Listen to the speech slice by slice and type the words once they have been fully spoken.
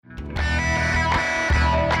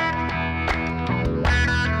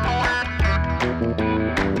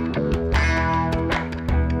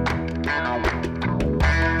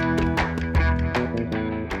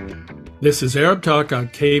This is Arab Talk on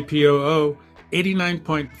KPOO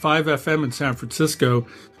 89.5 FM in San Francisco.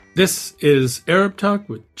 This is Arab Talk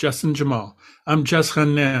with Jess and Jamal. I'm Jess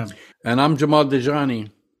Ghannam. And I'm Jamal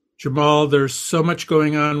Dejani. Jamal, there's so much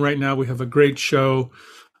going on right now. We have a great show.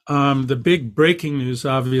 The big breaking news,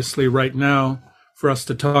 obviously, right now for us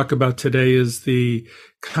to talk about today is the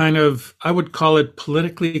kind of, I would call it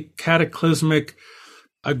politically cataclysmic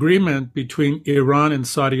agreement between Iran and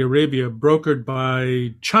Saudi Arabia, brokered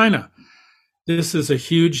by China. This is a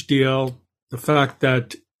huge deal. The fact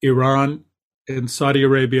that Iran and Saudi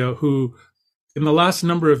Arabia, who in the last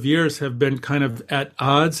number of years have been kind of at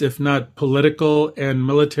odds, if not political and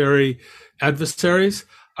military adversaries,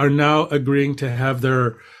 are now agreeing to have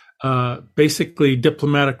their basically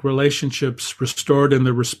diplomatic relationships restored in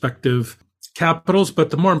their respective capitals.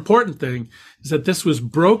 But the more important thing is that this was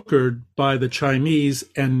brokered by the Chinese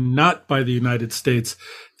and not by the United States.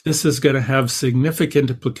 This is going to have significant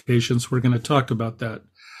implications. We're going to talk about that.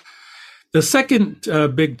 The second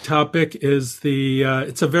big topic is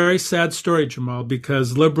it's a very sad story, Jamal,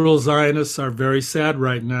 because liberal Zionists are very sad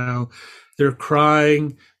right now. They're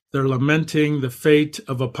crying, they're lamenting the fate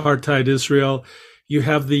of apartheid Israel. You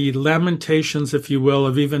have the lamentations, if you will,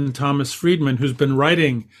 of even Thomas Friedman, who's been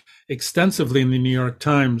writing extensively in the New York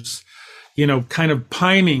Times, kind of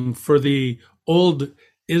pining for the old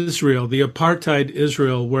Israel, the apartheid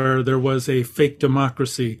Israel, where there was a fake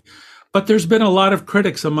democracy. But there's been a lot of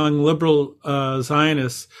critics among liberal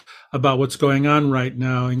Zionists about what's going on right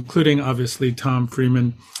now, including obviously Tom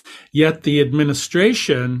Friedman. Yet this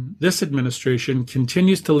administration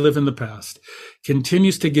continues to live in the past,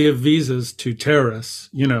 continues to give visas to terrorists,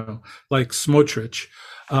 like Smotrich,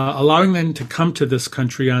 allowing them to come to this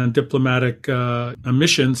country on diplomatic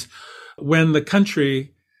missions when the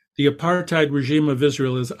country, the apartheid regime of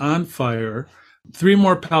Israel, is on fire. 3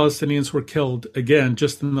 more Palestinians were killed, again,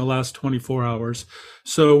 just in the last 24 hours.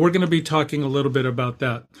 So we're going to be talking a little bit about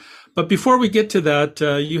that. But before we get to that,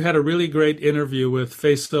 you had a really great interview with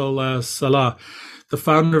Faisal Salah, the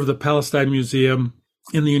founder of the Palestine Museum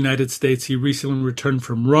in the United States. He recently returned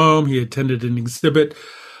from Rome. He attended an exhibit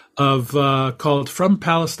called From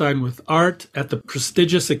Palestine with Art at the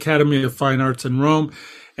prestigious Academy of Fine Arts in Rome.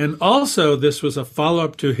 And also, this was a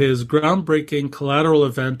follow-up to his groundbreaking collateral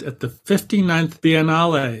event at the 59th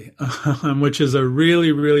Biennale, which is a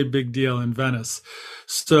really, really big deal in Venice.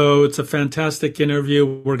 So it's a fantastic interview.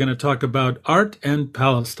 We're going to talk about art and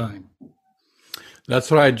Palestine.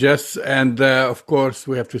 That's right, Jess. And of course,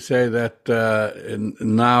 we have to say that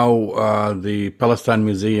now the Palestine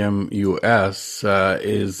Museum US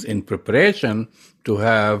is in preparation to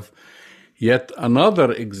have yet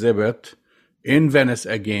another exhibit in Venice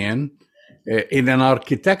again, in an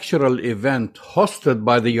architectural event hosted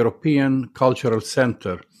by the European Cultural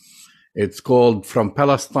Center. It's called From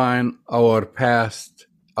Palestine, Our Past,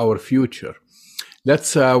 Our Future.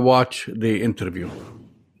 Let's watch the interview.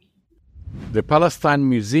 The Palestine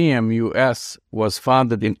Museum US was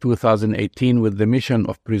founded in 2018 with the mission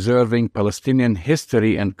of preserving Palestinian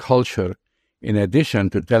history and culture, in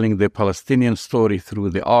addition to telling the Palestinian story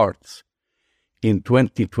through the arts. In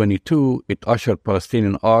 2022, it ushered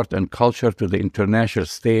Palestinian art and culture to the international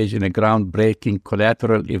stage in a groundbreaking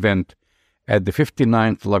collateral event at the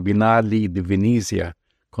 59th La Biennale di Venezia,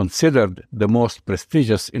 considered the most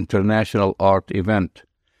prestigious international art event.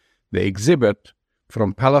 The exhibit,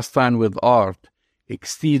 From Palestine with Art,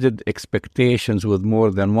 exceeded expectations with more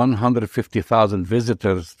than 150,000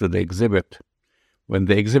 visitors to the exhibit. When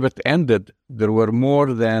the exhibit ended, there were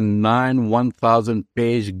more than 9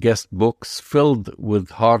 1,000-page guest books filled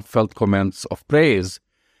with heartfelt comments of praise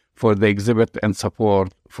for the exhibit and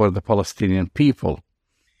support for the Palestinian people.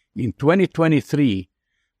 In 2023,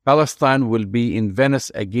 Palestine will be in Venice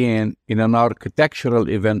again in an architectural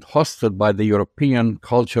event hosted by the European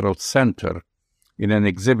Cultural Center in an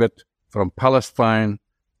exhibit From Palestine,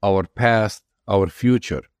 Our Past, Our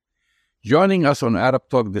Future. Joining us on Arab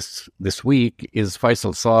Talk this week is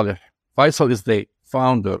Faisal Saleh. Faisal is the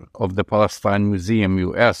founder of the Palestine Museum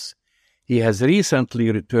US. He has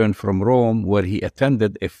recently returned from Rome, where he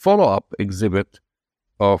attended a follow-up exhibit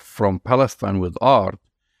of From Palestine with Art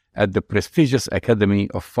at the prestigious Academy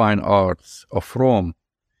of Fine Arts of Rome.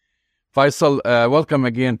 Faisal, welcome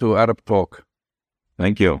again to Arab Talk.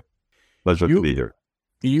 Thank you. Pleasure to be here.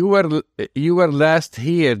 You were last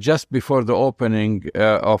here just before the opening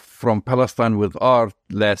of From Palestine with Art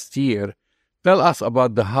last year. Tell us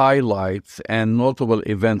about the highlights and notable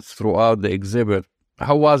events throughout the exhibit.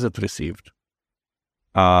 How was it received?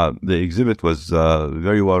 The exhibit was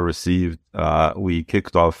very well received. We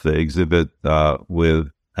kicked off the exhibit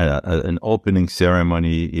with an opening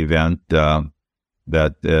ceremony event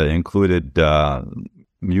that included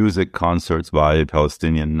music concerts by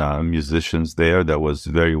Palestinian musicians there that was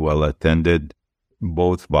very well attended,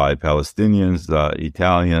 both by Palestinians,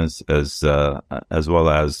 Italians, as well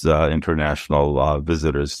as international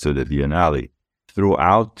visitors to the Biennale.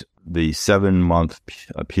 Throughout the 7-month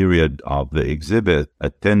period of the exhibit,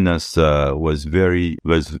 attendance was very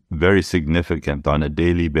significant on a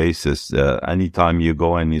daily basis. Anytime you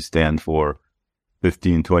go and you stand for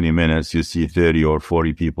 15, 20 minutes, you see 30 or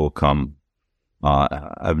 40 people come.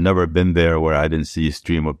 I've never been there where I didn't see a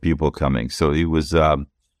stream of people coming. So it was an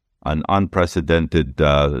unprecedented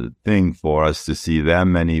thing for us to see that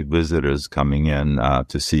many visitors coming in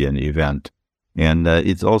to see an event. And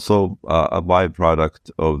it's also a byproduct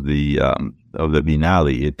of the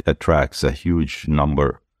Biennale. It attracts a huge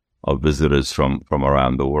number of visitors from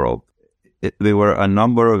around the world. There were a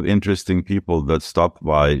number of interesting people that stopped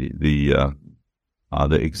by the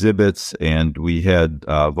exhibits, and we had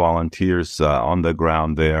volunteers on the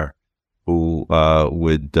ground there who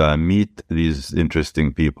would meet these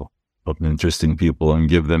interesting people and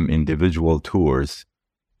give them individual tours.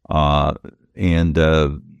 And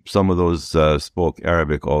some of those spoke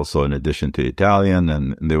Arabic also, in addition to Italian,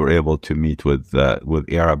 and they were able to meet with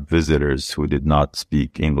Arab visitors who did not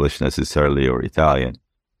speak English necessarily or Italian.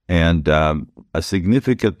 And a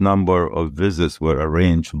significant number of visits were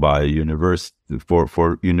arranged by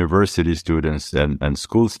for university students and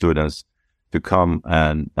school students to come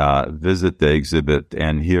and visit the exhibit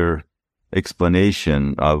and hear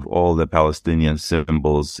explanation of all the Palestinian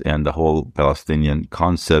symbols and the whole Palestinian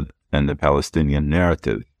concept and the Palestinian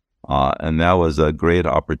narrative. And that was a great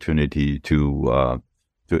opportunity to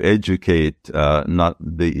educate not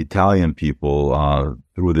the Italian people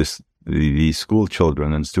through the school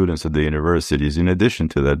children and students at the universities, in addition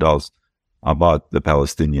to the adults, about the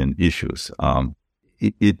Palestinian issues.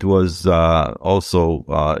 It was also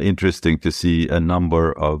interesting to see a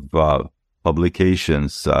number of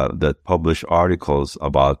publications that publish articles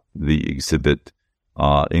about the exhibit,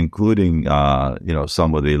 including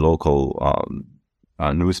some of the local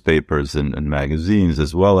newspapers and magazines,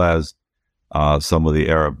 as well as some of the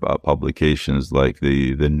Arab publications like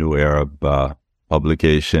the New Arab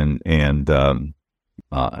publication and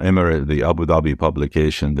Emirate, the Abu Dhabi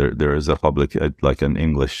publication. There is a like an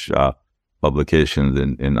English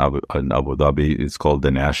publication in Abu Dhabi. It's called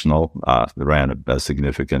The National. They ran a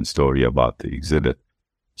significant story about the exhibit.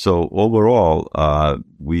 So overall,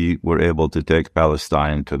 we were able to take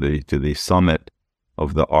Palestine to the summit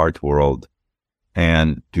of the art world,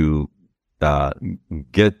 and to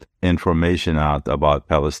get information out about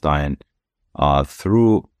Palestine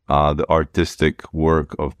through the artistic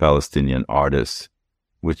work of Palestinian artists,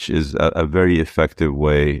 which is a very effective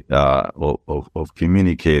way of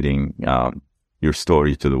communicating your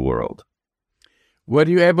story to the world. Were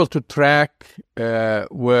you able to track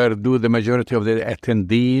where do the majority of the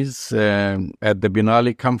attendees at the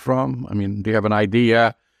Biennale come from? I mean, do you have an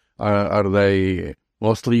idea? Are they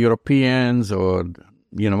mostly Europeans, or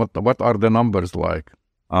what are the numbers like?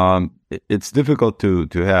 It's difficult to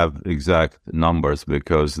have exact numbers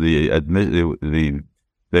because the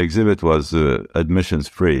exhibit was admissions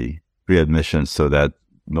free admissions, so that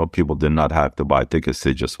people did not have to buy tickets;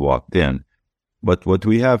 they just walked in. But what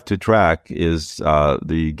we have to track is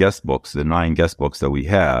the guest books, the 9 guest books that we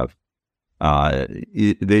have.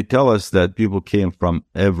 They tell us that people came from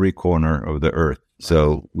every corner of the earth.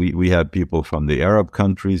 So we have people from the Arab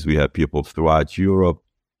countries, we have people throughout Europe,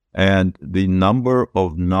 and the number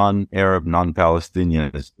of non-Arab,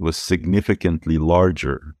 non-Palestinians was significantly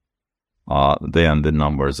larger than the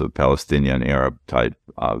numbers of Palestinian Arab type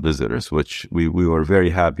visitors, which we were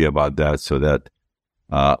very happy about that, so that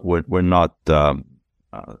we're not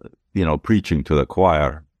preaching to the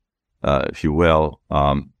choir, if you will,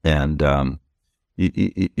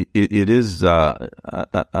 It is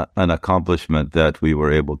an accomplishment that we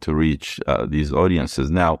were able to reach these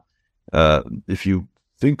audiences. Now, if you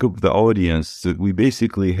think of the audience, we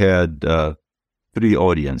basically had 3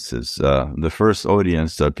 audiences. The first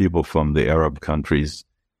audience are people from the Arab countries,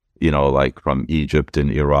 like from Egypt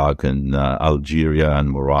and Iraq and Algeria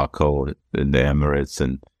and Morocco and the Emirates.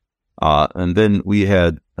 And then we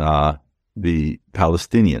had the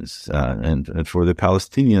Palestinians. And for the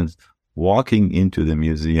Palestinians, walking into the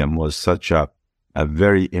museum was such a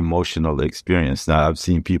very emotional experience. Now, I've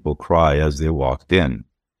seen people cry as they walked in.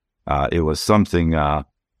 It was something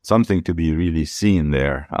to be really seen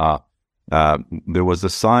there. There was a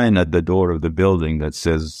sign at the door of the building that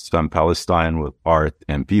says "From Palestine with Art,"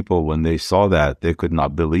 and people, when they saw that, they could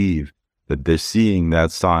not believe that they're seeing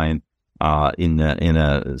that sign in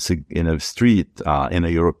a street in a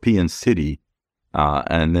European city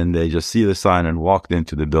And then they just see the sign and walked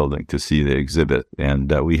into the building to see the exhibit.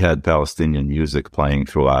 And we had Palestinian music playing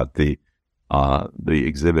throughout the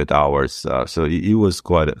exhibit hours. So it was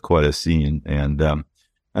quite a scene. And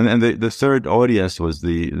the third audience was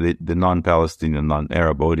the non-Palestinian,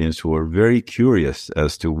 non-Arab audience, who were very curious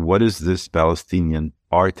as to what is this Palestinian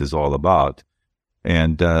art is all about.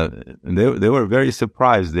 And they were very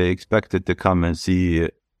surprised. They expected to come and see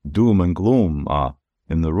doom and gloom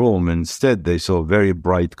in the room. Instead, they saw very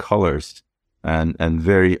bright colors and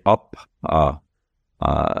very up,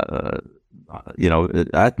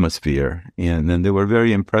 atmosphere. And then they were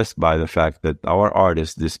very impressed by the fact that our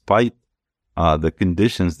artists, despite the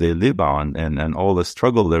conditions they live on and all the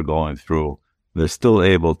struggle they're going through, they're still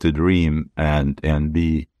able to dream and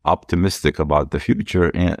be optimistic about the future,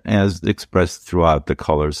 and as expressed throughout the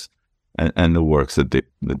colors and the works that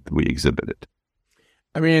we exhibited.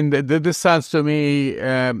 I mean, this sounds to me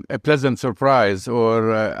a pleasant surprise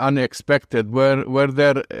or unexpected. Were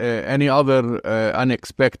there any other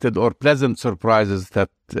unexpected or pleasant surprises that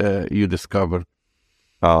you discovered?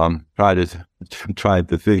 Try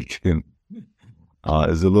to think.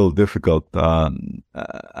 Is a little difficult.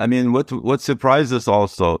 I mean, what surprised us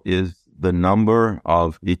also is the number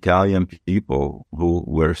of Italian people who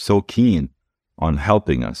were so keen on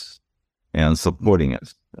helping us and supporting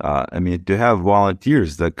us. I mean, to have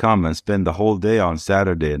volunteers that come and spend the whole day on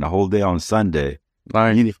Saturday and the whole day on Sunday,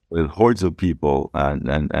 meeting with hordes of people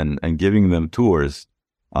and giving them tours,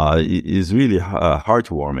 is really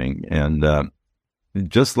heartwarming. And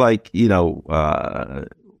just like,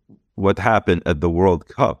 what happened at the World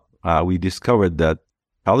Cup, we discovered that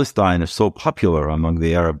Palestine is so popular among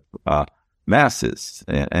the Arab masses,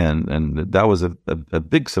 and that was a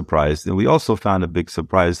big surprise. And we also found a big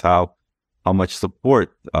surprise how much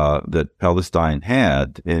support that Palestine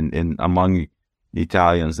had in among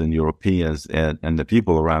Italians and Europeans and the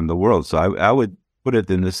people around the world. So I would put it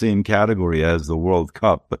in the same category as the World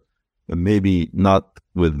Cup, but maybe not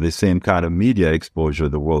with the same kind of media exposure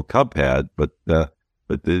the World Cup had, but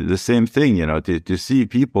the same thing, to see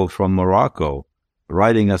people from Morocco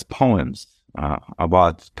writing us poems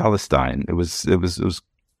about Palestine. It was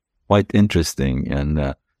quite interesting,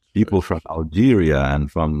 and people from Algeria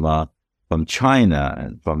and from China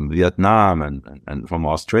and from Vietnam and from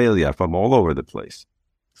Australia, from all over the place.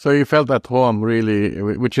 So you felt at home, really,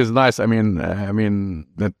 which is nice. I mean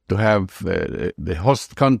that to have the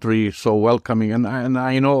host country so welcoming, and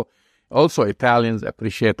I know also Italians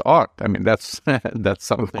appreciate art. I mean that's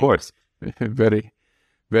something, of course, very,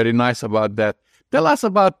 very nice about that. Tell us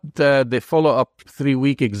about the follow-up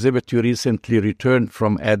 3-week exhibit you recently returned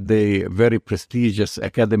from at the very prestigious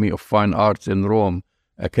Academy of Fine Arts in Rome,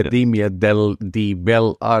 Accademia di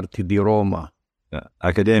Belle Arti di Roma.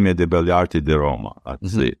 Accademia di Belle Arti di Roma.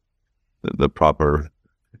 That's the proper,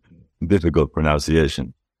 difficult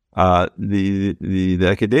pronunciation. The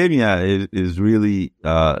Accademia is really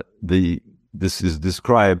this is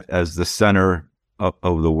described as the center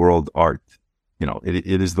of the world art.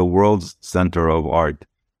 It is the world's center of art.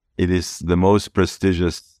 It is the most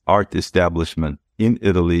prestigious art establishment in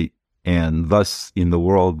Italy and thus in the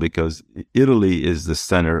world, because Italy is the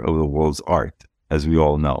center of the world's art, as we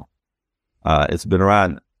all know. It's been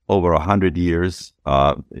around over 100 years.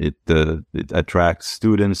 It attracts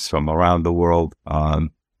students from around the world.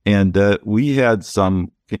 And we had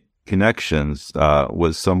some connections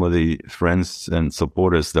with some of the friends and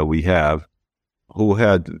supporters that we have who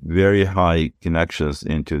had very high connections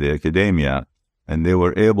into the Accademia, and they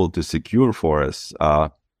were able to secure for us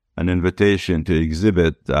an invitation to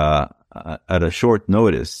exhibit at a short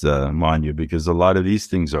notice, mind you, because a lot of these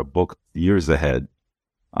things are booked years ahead.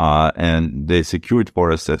 And they secured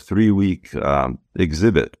for us a 3-week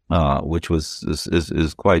exhibit, which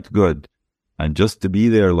is quite good. And just to be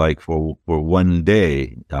there for one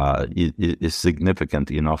day is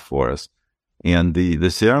significant enough for us. And the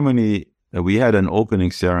ceremony, we had an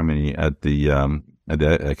opening ceremony at the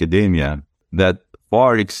Accademia that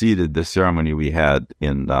far exceeded the ceremony we had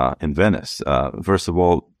in Venice. First of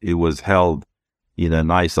all, it was held in a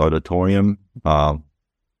nice auditorium,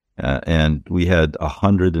 and we had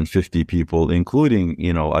 150 people, including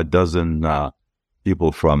a dozen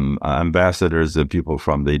people from ambassadors and people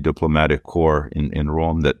from the diplomatic corps in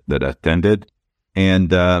Rome that attended.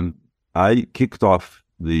 And I kicked off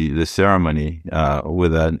the ceremony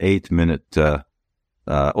with an 8-minute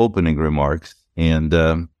opening remarks. And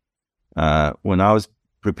when I was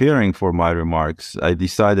preparing for my remarks, I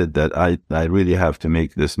decided that I really have to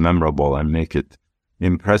make this memorable and make it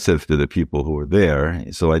impressive to the people who were there.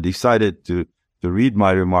 So I decided to read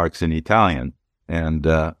my remarks in Italian and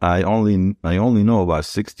I only know about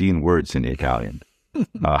 16 words in Italian.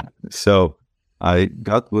 So I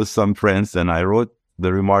got with some friends and I wrote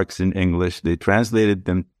the remarks in English. They translated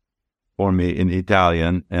them for me in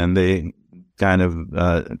Italian, and they kind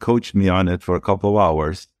of coached me on it for a couple of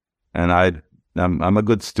hours. And I'm a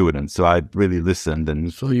good student, so I really listened.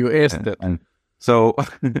 And so you aced it. And so,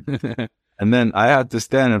 and then I had to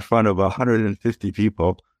stand in front of 150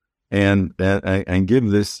 people and give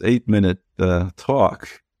this 8-minute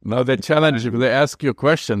talk. Now they challenge you. They ask you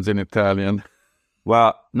questions in Italian.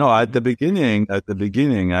 Well, no, at the beginning,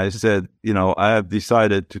 I said, I have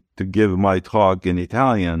decided to give my talk in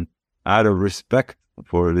Italian out of respect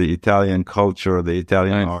for the Italian culture, the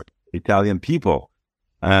Italian art, Italian people.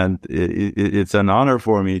 And it's an honor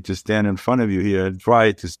for me to stand in front of you here and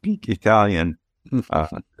try to speak Italian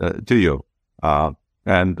to you.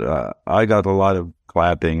 And I got a lot of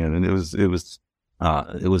clapping, and it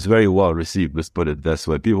was very well received. Let's put it this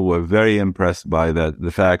way. People were very impressed by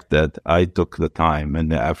the fact that I took the time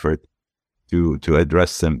and the effort to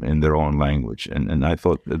address them in their own language, and I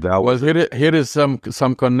thought that was here is some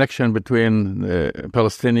connection between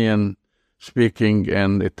Palestinian speaking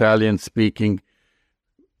and Italian speaking.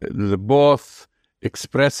 They're both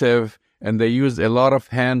expressive, and they use a lot of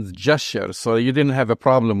hand gestures. So you didn't have a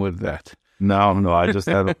problem with that. No, I just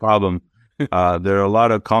had a problem. There are a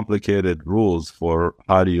lot of complicated rules for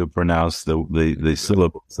how do you pronounce the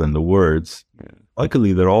syllables and the words.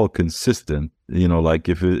 Luckily, they're all consistent. Like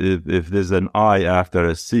if there's an I after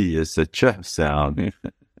a C, it's a ch sound,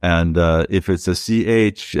 and if it's a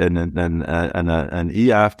ch and an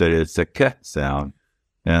e after it, it's a k sound.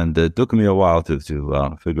 And it took me a while to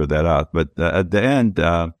figure that out. But at the end,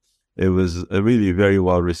 it was really very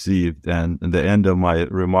well received. And at the end of my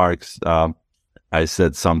remarks, I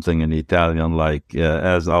said something in Italian like,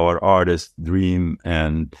 as our artists dream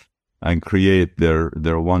and create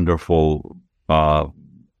their wonderful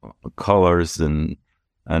colors and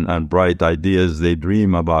bright ideas, they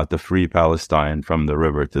dream about the free Palestine from the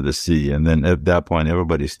river to the sea. And then at that point,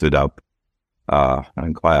 everybody stood up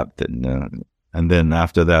and clapped. And then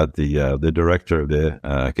after that, the director of the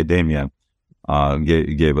academia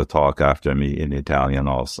gave a talk after me in Italian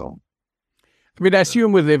also. I mean, I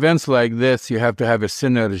assume with events like this, you have to have a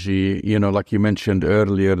synergy, like you mentioned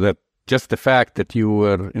earlier, that just the fact that you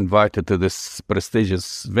were invited to this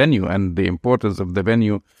prestigious venue and the importance of the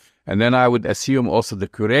venue. And then I would assume also the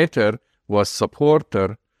curator was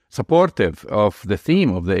supportive of the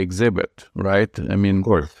theme of the exhibit, right? I mean, of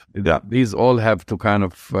course, yeah. These all have to kind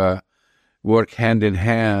of work hand in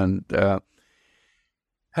hand.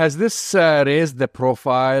 Has this raised the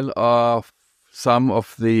profile of some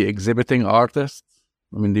of the exhibiting artists?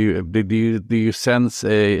 I mean, do you sense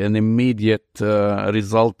an immediate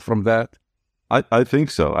result from that? I think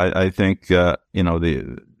so. I think the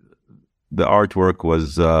artwork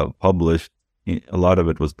was published. A lot of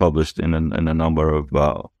it was published in a number of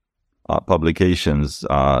publications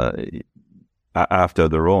after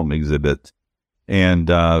the Rome exhibit. And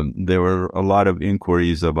there were a lot of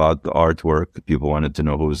inquiries about the artwork. People wanted to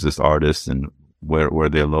know who's this artist and where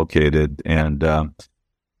they're located. And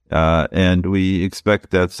we expect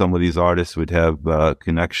that some of these artists would have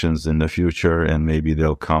connections in the future, and maybe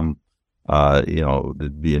they'll come,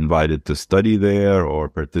 be invited to study there or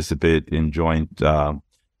participate in joint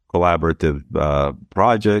collaborative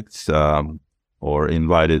projects, or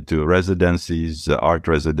invited to residencies, art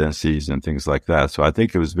residencies, and things like that. So I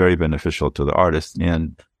think it was very beneficial to the artists.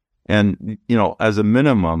 And as a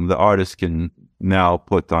minimum, the artist can now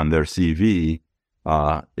put on their CV,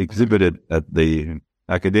 exhibited at the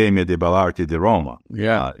Accademia di Belle Arti di Roma.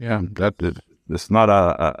 It's not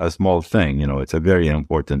a small thing. It's a very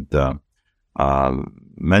important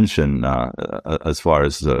mention as far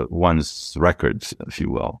as one's records, if you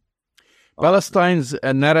will. Palestine's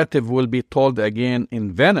narrative will be told again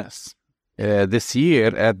in Venice this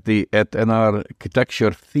year at an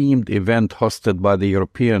architecture-themed event hosted by the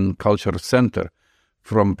European Cultural Center.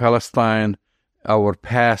 From Palestine, Our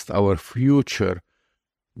Past, Our Future.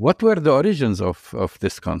 What were the origins of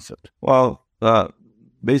this concept? Well,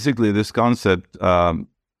 basically this concept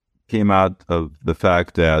came out of the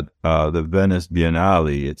fact that the Venice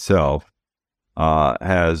Biennale itself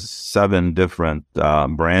has 7 different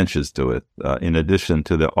branches to it. In addition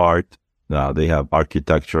to the art, they have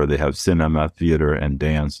architecture, they have cinema, theater, and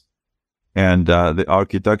dance. And the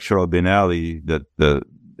architectural biennale that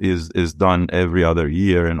is done every other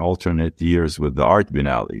year in alternate years with the art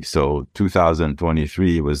biennale. So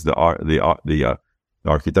 2023 was the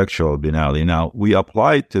architectural biennale. Now, we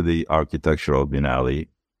applied to the architectural biennale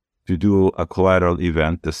to do a collateral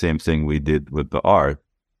event, the same thing we did with the art,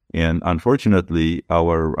 And unfortunately,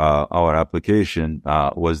 our application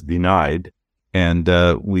was denied, and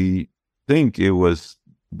we think it was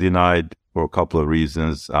denied for a couple of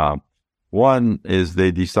reasons. One is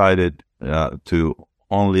they decided to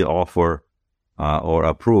only offer or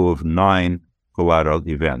approve 9 collateral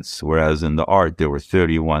events, whereas in the art there were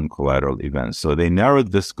 31 collateral events. So they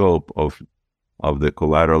narrowed the scope of the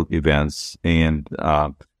collateral events, and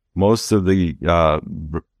most of the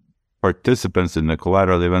participants in the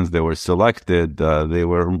collateral events that were selected, they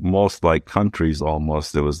were most like countries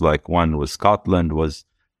almost. There was like one was Scotland was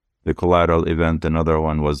the collateral event, another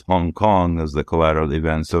one was Hong Kong as the collateral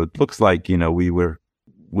event. So it looks like,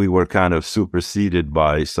 we were kind of superseded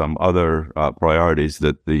by some other priorities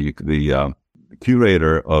that the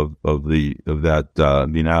curator of that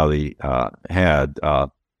Biennale had.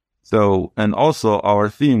 So, and also our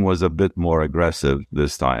theme was a bit more aggressive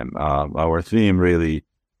this time. Our theme really,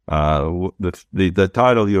 the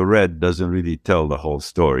title you read doesn't really tell the whole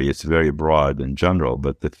story. It's very broad and general,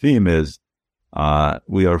 but the theme is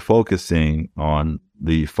we are focusing on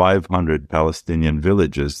the 500 Palestinian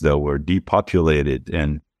villages that were depopulated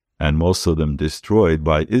and most of them destroyed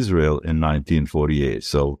by Israel in 1948.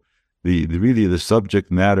 So the subject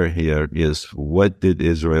matter here is, what did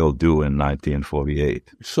Israel do in 1948?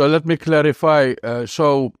 So let me clarify.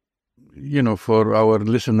 For our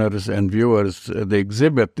listeners and viewers, the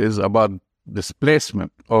exhibit is about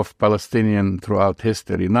displacement of Palestinians throughout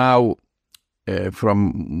history. Now,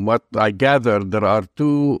 from what I gathered, there are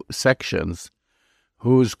 2 sections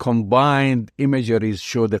whose combined imageries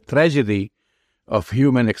show the tragedy of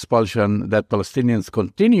human expulsion that Palestinians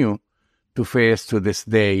continue to face to this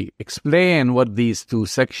day. Explain what these 2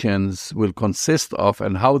 sections will consist of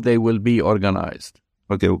and how they will be organized.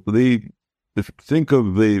 Okay, think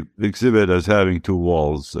of the exhibit as having 2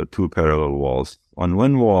 walls, 2 parallel walls. On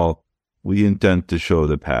one wall, we intend to show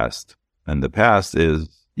the past, and the past is,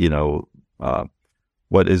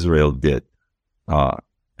 what Israel did,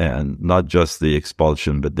 and not just the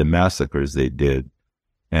expulsion, but the massacres they did.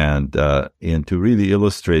 And to really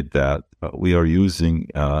illustrate that, we are using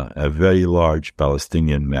a very large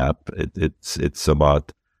Palestinian map. It's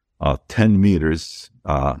about 10 meters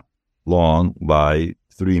long by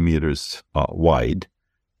 3 meters wide.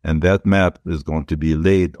 And that map is going to be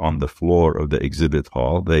laid on the floor of the exhibit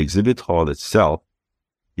hall. The exhibit hall itself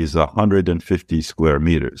is 150 square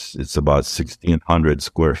meters. It's about 1,600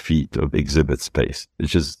 square feet of exhibit space,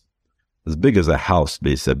 which is as big as a house,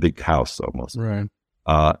 a big house almost. Right.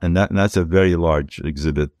 And that's a very large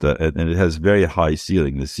exhibit, and it has very high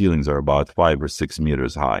ceiling. The ceilings are about 5 or 6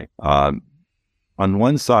 meters high. On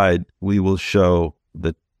one side, we will show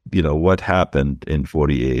what happened in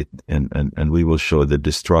 48, and we will show the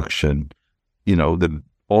destruction,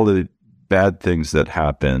 all the bad things that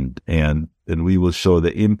happened, and we will show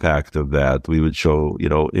the impact of that. We would show,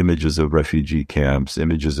 images of refugee camps,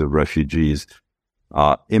 images of refugees,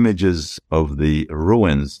 images of the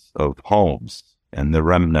ruins of homes, and the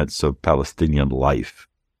remnants of Palestinian life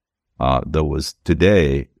that was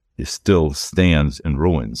today, it still stands in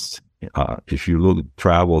ruins. If you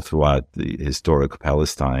travel throughout the historic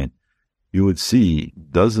Palestine, you would see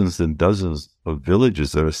dozens and dozens of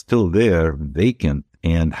villages that are still there, vacant,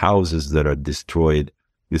 and houses that are destroyed.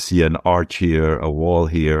 You see an arch here, a wall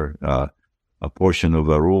here, a portion of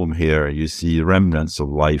a room here. You see remnants of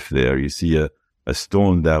life there. You see a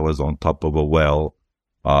stone that was on top of a well.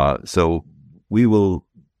 So we will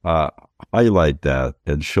highlight that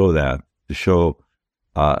and show that, to show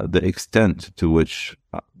the extent to which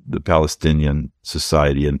the Palestinian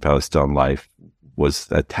society and Palestine life was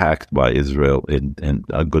attacked by Israel, and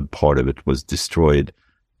a good part of it was destroyed,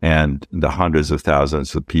 and the hundreds of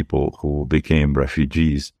thousands of people who became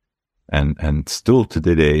refugees and still to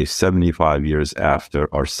today, 75 years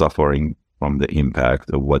after, are suffering from the impact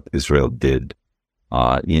of what Israel did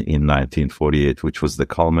in 1948, which was the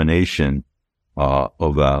culmination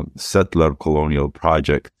of a settler colonial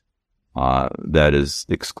project that is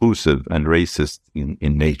exclusive and racist in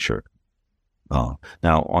nature. Now,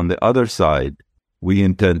 on the other side, we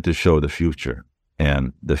intend to show the future,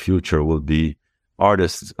 and the future will be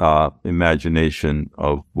artists' imagination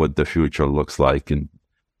of what the future looks like, and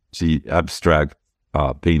see abstract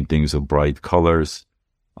paintings of bright colors.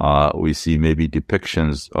 We see maybe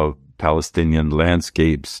depictions of Palestinian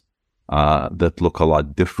landscapes that look a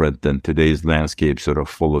lot different than today's landscapes, sort of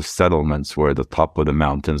full of settlements where the top of the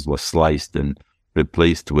mountains was sliced and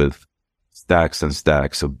replaced with stacks and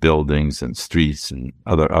stacks of buildings and streets and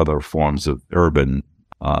other forms of urban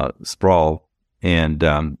sprawl.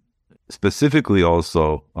 And specifically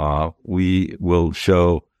also, we will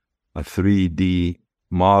show a 3D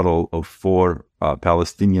model of 4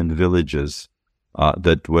 Palestinian villages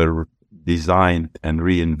that were designed and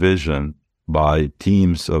re-envisioned by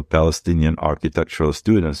teams of Palestinian architectural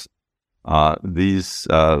students. These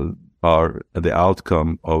are the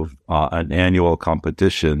outcome of an annual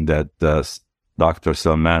competition that Dr.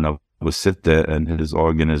 Salman Abu Sittah and his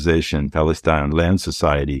organization, Palestine Land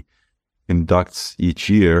Society, conducts each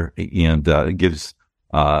year, and gives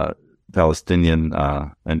Palestinian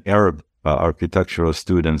and Arab architectural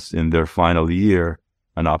students in their final year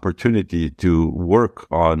an opportunity to work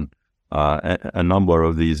on a number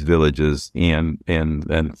of these villages and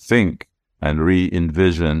think and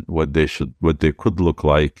re-envision what they could look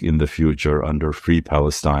like in the future under free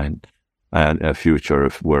Palestine, and a future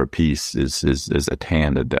where peace is at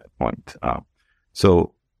hand at that point.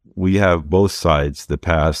 So we have both sides, the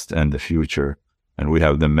past and the future, and we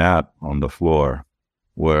have the map on the floor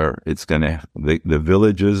where the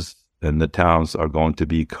villages and the towns are going to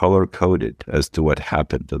be color-coded as to what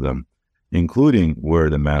happened to them, including where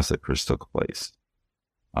the massacres took place.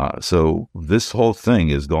 So this whole thing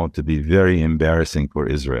is going to be very embarrassing for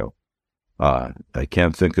Israel. I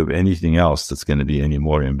can't think of anything else that's going to be any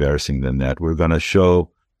more embarrassing than that. We're going to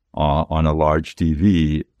show on a large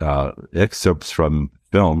TV excerpts from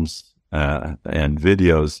films and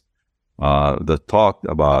videos that talk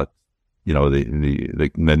about, the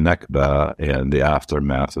Nakba and the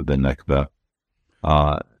aftermath of the Nakba.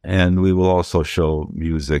 And we will also show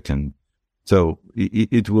music. And so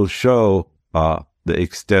it will show the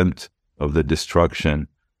extent of the destruction,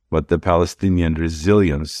 but the Palestinian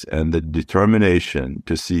resilience and the determination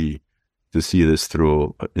to see this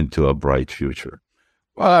through into a bright future.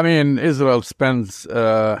 Well, I mean, Israel spends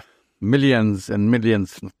millions and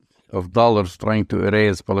millions of dollars trying to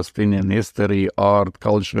erase Palestinian history, art,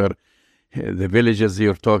 culture, the villages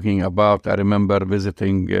you're talking about. I remember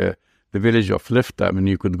visiting the village of Lifta. I mean,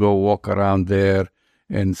 you could go walk around there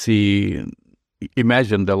and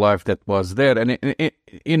imagine the life that was there. And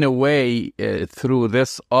in a way, through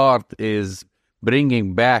this art is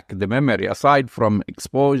bringing back the memory, aside from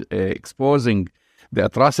exposing the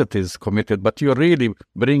atrocities committed, but you're really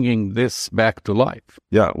bringing this back to life.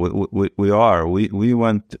 Yeah, we are. We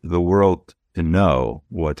want the world to know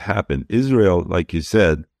what happened. Israel, like you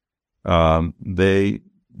said, they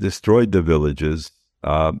destroyed the villages.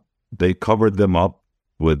 They covered them up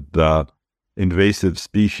with invasive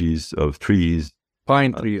species of trees,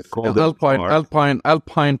 pine trees,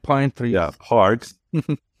 alpine pine trees. Yeah, parks.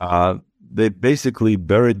 They basically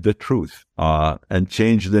buried the truth and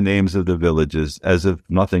changed the names of the villages as if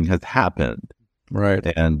nothing had happened. Right.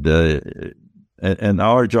 And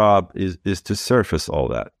our job is to surface all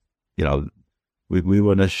that. We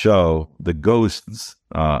want to show the ghosts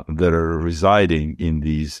that are residing in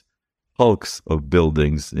these hulks of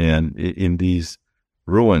buildings and in these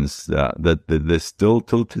ruins that still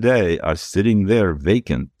till today are sitting there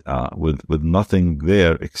vacant with nothing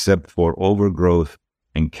there except for overgrowth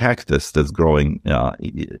and cactus that's growing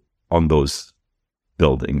on those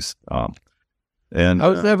buildings. And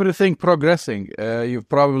how's everything progressing? You've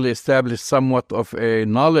probably established somewhat of a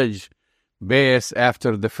knowledge base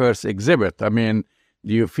after the first exhibit. I mean,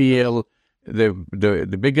 do you feel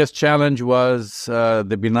the biggest challenge was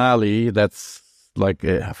the Binali? That's like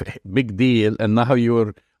a big deal, and now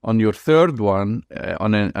you're on your third one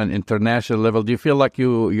on an international level. Do you feel like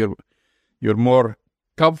you're more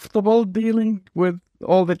comfortable dealing with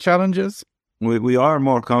all the challenges? We are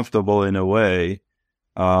more comfortable in a way,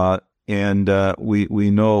 and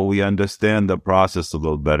we understand the process a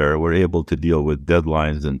little better. We're able to deal with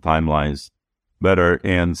deadlines and timelines better,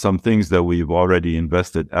 and some things that we've already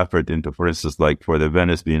invested effort into. For instance, like for the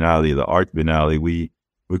Venice Biennale, the Art Biennale, we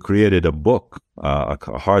created a book, a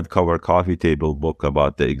hardcover coffee table book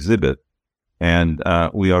about the exhibit, and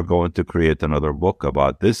we are going to create another book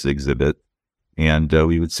about this exhibit. And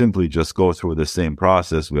we would simply just go through the same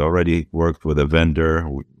process. We already worked with a vendor,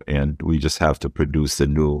 and we just have to produce the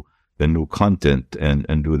new content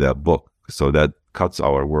and do that book. So that cuts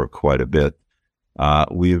our work quite a bit.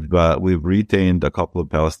 We've retained a couple of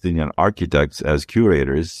Palestinian architects as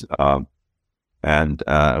curators, and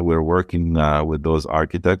we're working with those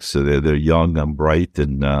architects. So they're young and bright,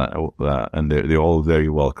 and they're all very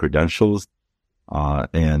well credentialed.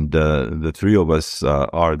 And the three of us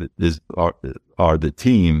are the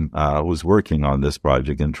team who's working on this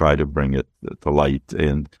project and try to bring it to light.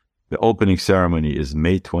 And the opening ceremony is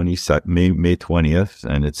May 20th,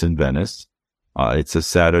 and it's in Venice. It's a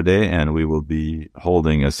Saturday, and we will be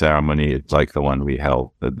holding a ceremony. It's like the one we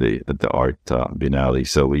held at the Art Biennale.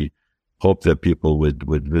 So we hope that people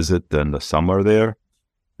would visit in the summer there.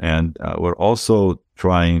 And we're also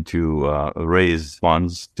trying to raise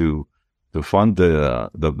funds to fund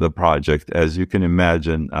the project. As you can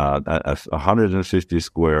imagine, a 150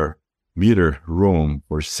 square meter room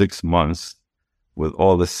for 6 months with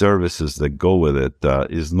all the services that go with it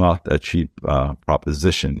is not a cheap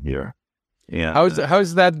proposition here. Yeah.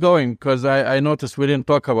 How's that going? Because I noticed we didn't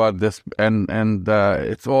talk about this, and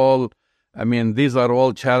it's all. I mean, these are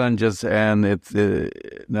all challenges, and it's.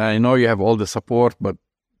 I know you have all the support, but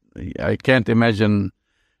I can't imagine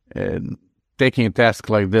taking a task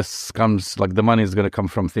like this comes like the money is going to come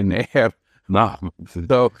from thin air. No.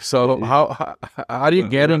 So how are you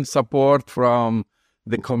getting support from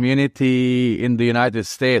the community in the United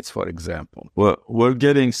States, for example? Well, we're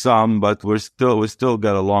getting some, but we still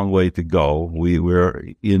got a long way to go. We're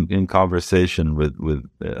in conversation with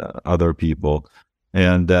other people,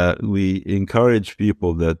 and we encourage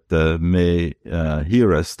people that may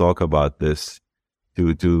hear us talk about this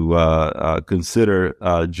to consider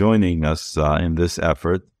joining us in this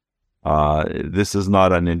effort. This is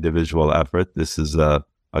not an individual effort. This is a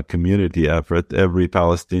community effort. Every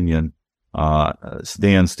Palestinian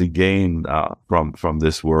stands to gain from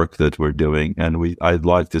this work that we're doing, and I'd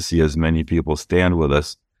like to see as many people stand with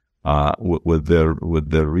us with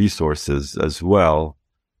their resources as well.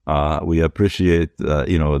 We appreciate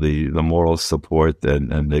the moral support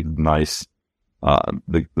and the nice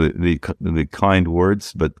the kind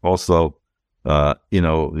words, but also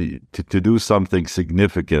to do something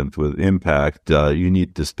significant with impact, you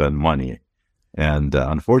need to spend money. And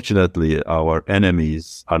unfortunately, our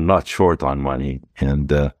enemies are not short on money. And,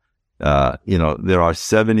 there are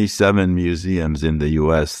 77 museums in the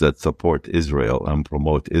U.S. that support Israel and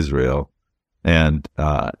promote Israel. And,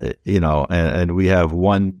 and we have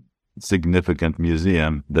one significant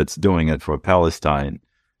museum that's doing it for Palestine.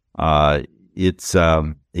 It's,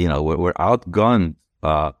 we're outgunned,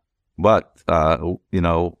 but,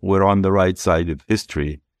 we're on the right side of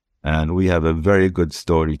history. And we have a very good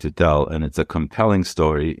story to tell, and it's a compelling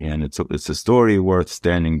story, and it's a story worth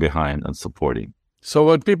standing behind and supporting. So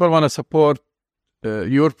when people want to support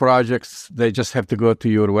your projects, they just have to go to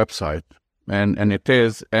your website, and it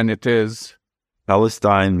is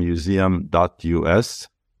PalestineMuseum.us.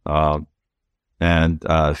 And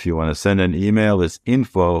if you want to send an email, it's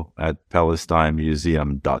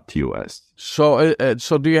info@PalestineMuseum.us. So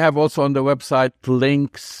do you have also on the website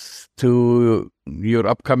links to your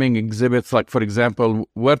upcoming exhibits? Like, for example,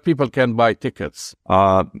 where people can buy tickets?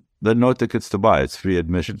 There are no tickets to buy. It's free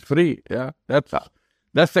admission. Free, yeah.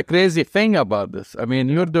 That's the crazy thing about this. I mean,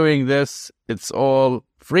 you're doing this, it's all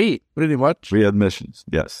free, pretty much. Free admissions,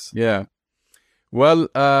 yes. Yeah. Well,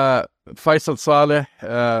 Faisal Saleh,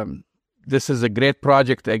 this is a great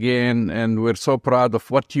project again, and we're so proud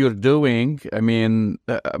of what you're doing. I mean,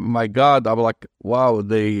 my God, I'm like, wow,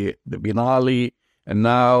 the Biennale, and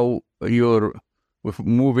now you're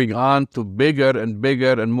moving on to bigger and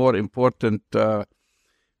bigger and more important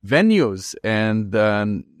venues, and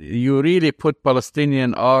you really put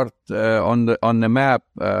Palestinian art on the map.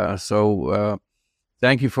 So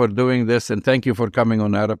thank you for doing this, and thank you for coming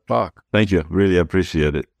on Arab Talk. Thank you. Really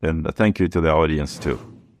appreciate it. And thank you to the audience, too.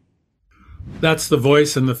 That's the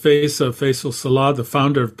voice and the face of Faisal Salah, the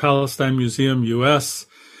founder of Palestine Museum US.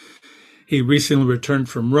 He recently returned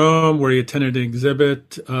from Rome, where he attended an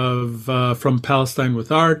exhibit of From Palestine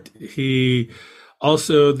with Art. He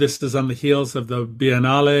also, this is on the heels of the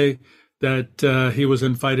Biennale that he was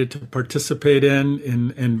invited to participate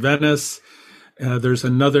in Venice. There's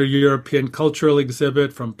another European cultural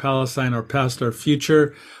exhibit, From Palestine, Our Past, Our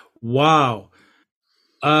Future. Wow.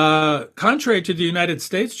 Contrary to the United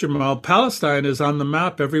States, Jamal, Palestine is on the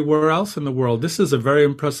map everywhere else in the world. This is a very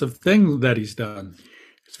impressive thing that he's done.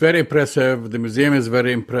 It's very impressive. The museum is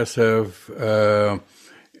very impressive.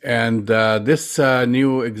 And this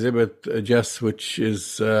new exhibit, Jess, which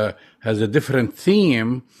is has a different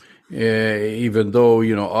theme, even though,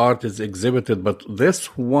 art is exhibited, but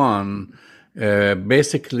this one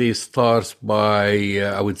basically starts by,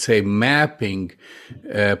 I would say, mapping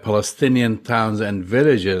Palestinian towns and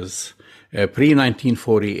villages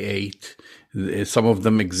pre-1948. Some of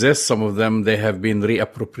them exist, some of them they have been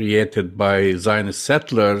reappropriated by Zionist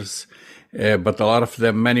settlers, but a lot of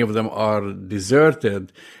them, many of them are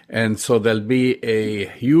deserted. And so there'll be a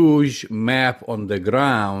huge map on the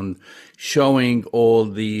ground showing all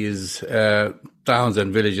these towns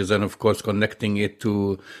and villages, and of course connecting it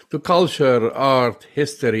to culture, art,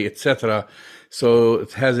 history, etc. So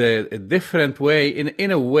it has a different way.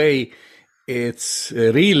 In a way, it's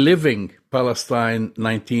reliving Palestine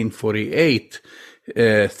 1948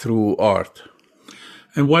 through art.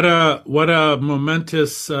 And what a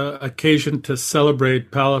momentous occasion to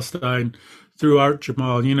celebrate Palestine through art,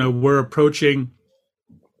 Jamal. You know, we're approaching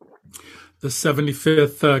the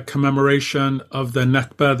 75th commemoration of the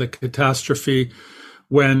Nakba, the catastrophe,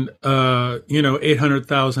 when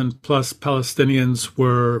 800,000 plus Palestinians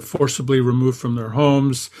were forcibly removed from their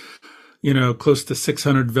homes. You know, close to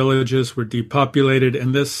 600 villages were depopulated,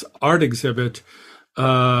 and this art exhibit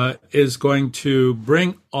is going to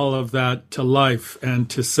bring all of that to life and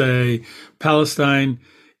to say Palestine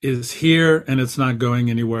is here and it's not going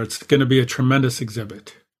anywhere. It's going to be a tremendous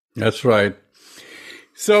exhibit. That's right.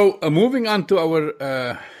 So moving on to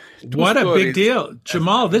our what a big deal,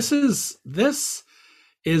 Jamal. This is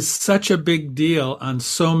such a big deal on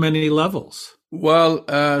so many levels. Well,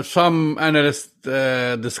 some analysts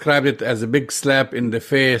described it as a big slap in the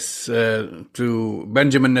face to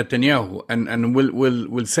Benjamin Netanyahu, and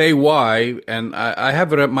we'll say why. And I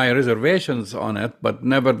have my reservations on it, but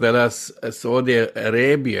nevertheless, Saudi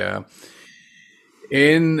Arabia,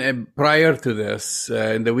 prior to this,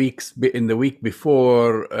 in the week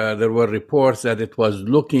before, there were reports that it was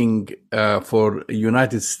looking for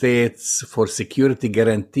United States for security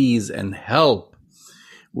guarantees and help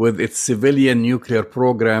with its civilian nuclear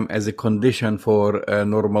program as a condition for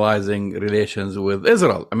normalizing relations with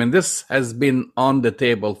Israel. I mean, this has been on the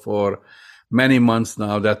table for many months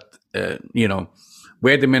now that,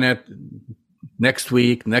 wait a minute, next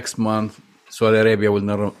week, next month, Saudi Arabia will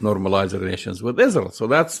normalize relations with Israel. So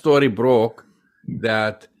that story broke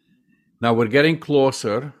that now we're getting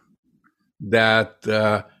closer, that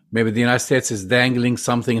maybe the United States is dangling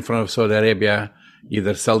something in front of Saudi Arabia,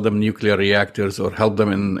 either sell them nuclear reactors or help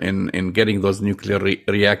them in getting those nuclear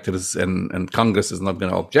reactors, and Congress is not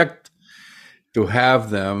going to object to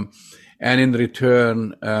have them. And in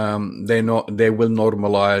return, they will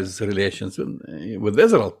normalize relations with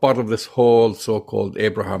Israel, part of this whole so-called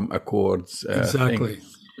Abraham Accords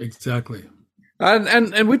Exactly.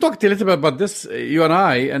 And we talked a little bit about this, you and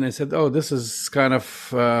I said, oh, this is kind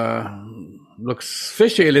of looks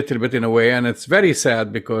fishy a little bit in a way, and it's very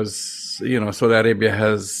sad because Saudi Arabia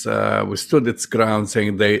has withstood its ground,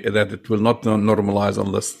 saying that it will not normalize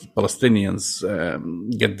unless Palestinians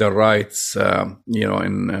get their rights,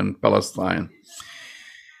 in Palestine.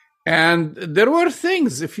 And there were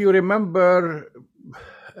things, if you remember,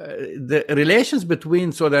 the relations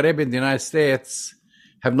between Saudi Arabia and the United States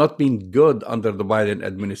have not been good under the Biden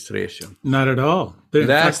administration. Not at all. In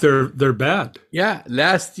fact, they're bad. Yeah.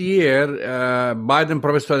 Last year, Biden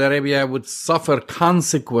promised Saudi Arabia would suffer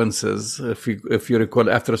consequences, if you recall,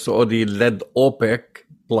 after Saudi led OPEC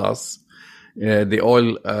Plus, the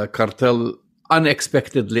oil cartel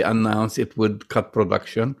unexpectedly announced it would cut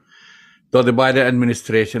production, though the Biden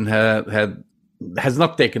administration has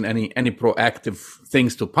not taken any proactive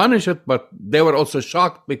things to punish it, but they were also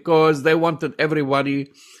shocked because they wanted everybody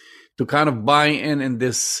to kind of buy in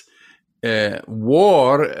this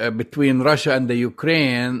war between Russia and the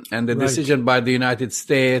Ukraine, and the decision by the United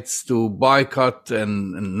States to boycott,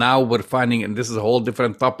 and now we're finding, and this is a whole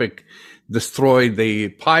different topic, destroy the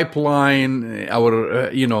pipeline,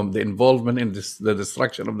 the involvement in the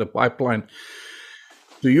destruction of the pipeline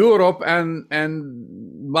to Europe, and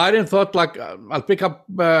Biden thought, like, I'll pick up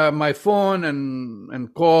my phone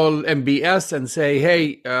and call MBS and say,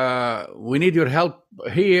 hey, we need your help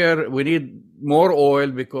here. We need more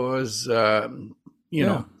oil because, And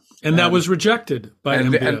that was rejected by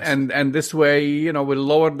MBS. And this way, we'll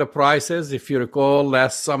lower the prices. If you recall,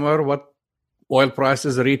 last summer, what oil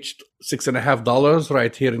prices reached $6.50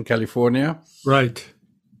 right here in California. Right.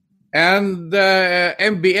 And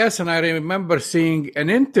MBS, and I remember seeing an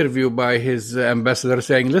interview by his ambassador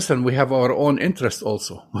saying, listen, we have our own interest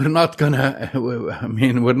also. We're not gonna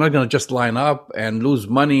just line up and lose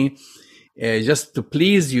money just to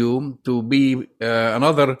please you, to be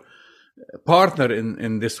another partner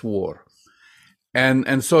in this war.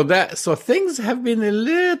 And so things have been a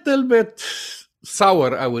little bit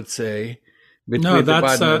sour, I would say. No,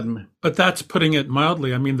 but that's putting it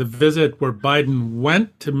mildly. I mean, the visit where Biden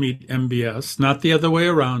went to meet MBS, not the other way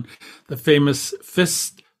around, the famous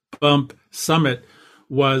fist bump summit,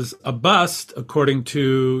 was a bust, according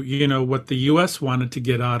to, what the U.S. wanted to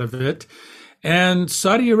get out of it. And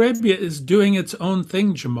Saudi Arabia is doing its own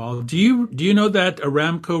thing, Jamal. Do you know that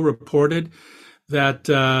Aramco reported that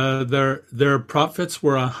their profits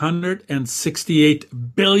were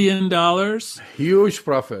 $168 billion. Huge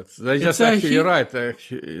profits. You're right. They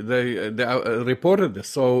reported this.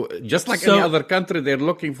 So just like any other country, they're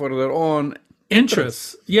looking for their own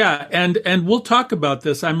interests. Yeah, and we'll talk about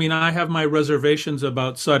this. I mean, I have my reservations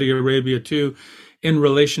about Saudi Arabia too, in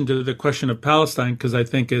relation to the question of Palestine, because I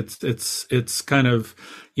think it's kind of,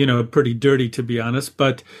 pretty dirty, to be honest.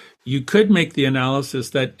 But you could make the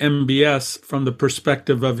analysis that MBS, from the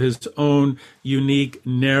perspective of his own unique,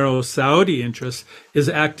 narrow Saudi interests, is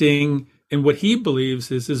acting in what he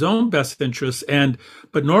believes is his own best interests.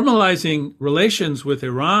 But normalizing relations with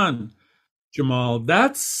Iran, Jamal,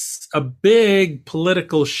 that's a big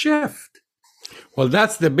political shift. Well,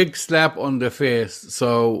 that's the big slap on the face.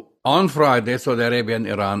 So on Friday, Saudi Arabia and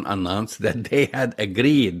Iran announced that they had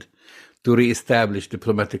agreed to reestablish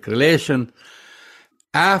diplomatic relations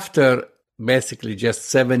after basically just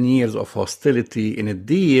 7 years of hostility in a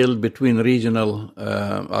deal between regional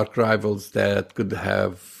arch rivals that could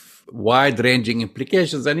have wide-ranging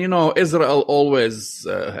implications. And, Israel always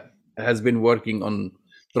has been working on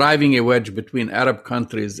driving a wedge between Arab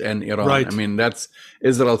countries and Iran. Right. I mean, that's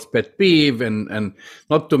Israel's pet peeve, and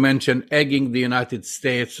not to mention egging the United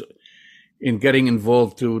States in getting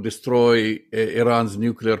involved to destroy Iran's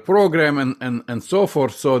nuclear program and so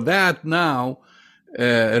forth. So that now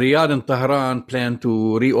Riyadh and Tehran plan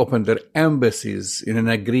to reopen their embassies in an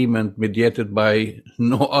agreement mediated by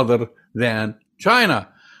no other than China.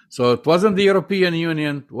 So it wasn't the European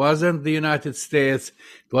Union, it wasn't the United States,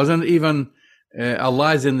 it wasn't even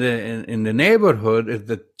allies in the neighborhood. It's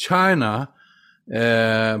that China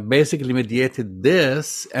basically mediated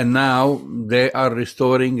this, and now they are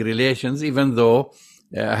restoring relations. Even though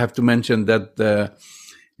I have to mention that the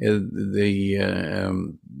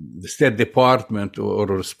State Department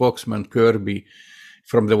or spokesman Kirby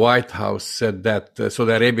from the White House said that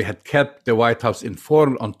Saudi Arabia had kept the White House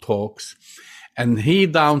informed on talks, and he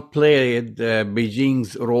downplayed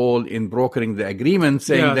Beijing's role in brokering the agreement,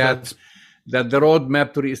 saying that the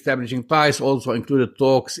roadmap to reestablishing ties also included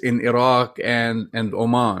talks in Iraq and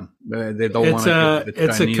Oman. They don't want to get the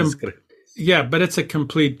Chinese. But it's a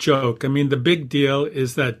complete joke. I mean, the big deal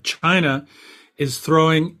is that China is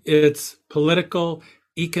throwing its political,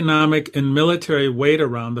 economic, and military weight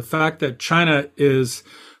around. The fact that China is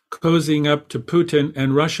cozying up to Putin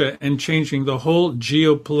and Russia and changing the whole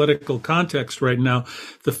geopolitical context right now.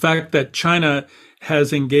 The fact that China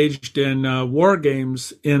has engaged in war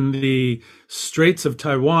games in the Straits of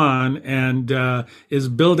Taiwan and is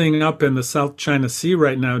building up in the South China Sea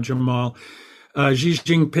right now, Jamal. Xi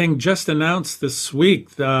Jinping just announced this week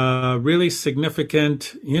really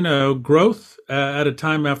significant, growth at a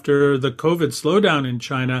time after the COVID slowdown in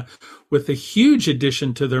China, with a huge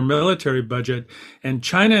addition to their military budget. And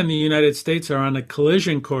China and the United States are on a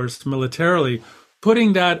collision course militarily.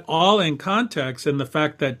 Putting that all in context, and the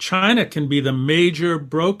fact that China can be the major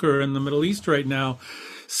broker in the Middle East right now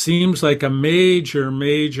seems like a major,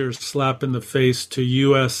 major slap in the face to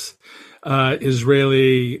U.S.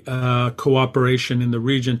 Israeli cooperation in the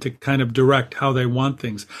region to kind of direct how they want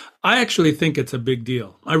things. I actually think it's a big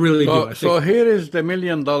deal. I really do. So here is the $1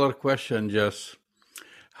 million question, Jess.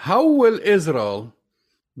 How will Israel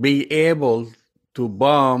be able to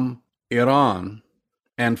bomb Iran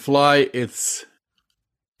and fly its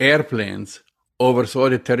airplanes over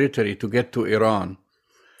Saudi territory to get to Iran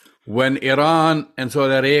when Iran and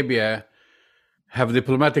Saudi Arabia have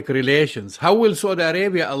diplomatic relations? How will Saudi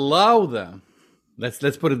Arabia allow them, let's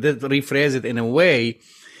rephrase it in a way,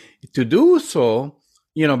 to do so,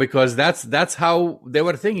 because that's how they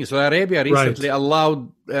were thinking. Saudi Arabia recently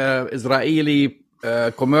allowed Israeli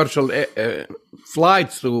commercial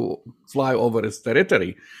flights to fly over its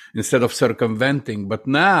territory instead of circumventing. But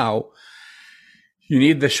now you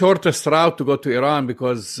need the shortest route to go to Iran,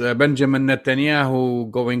 because Benjamin Netanyahu,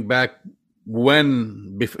 going back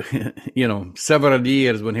several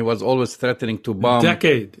years, when he was always threatening to bomb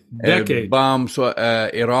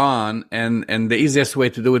Iran, and the easiest way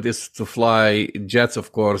to do it is to fly jets.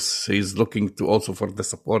 Of course, he's looking to also for the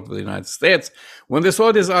support of the United States. When the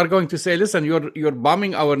Saudis are going to say, listen, you're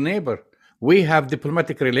bombing our neighbor, we have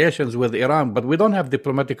diplomatic relations with Iran, but we don't have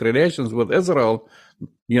diplomatic relations with Israel.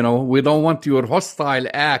 We don't want your hostile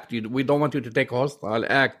act. We don't want you to take a hostile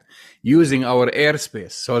act using our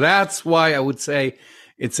airspace. So that's why I would say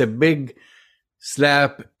it's a big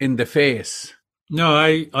slap in the face. No,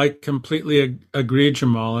 I completely agree,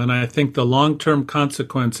 Jamal. And I think the long-term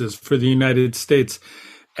consequences for the United States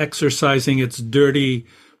exercising its dirty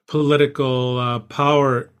political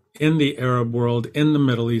power in the Arab world, in the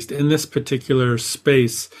Middle East, in this particular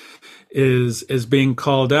space is being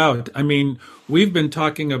called out. I mean, we've been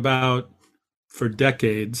talking about for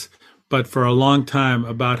decades, but for a long time,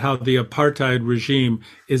 about how the apartheid regime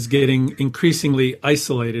is getting increasingly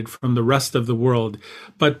isolated from the rest of the world.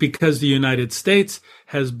 But because the United States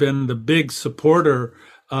has been the big supporter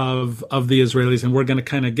of the Israelis, and we're going to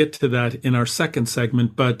kind of get to that in our second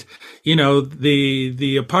segment. But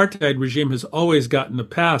the apartheid regime has always gotten a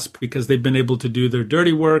pass because they've been able to do their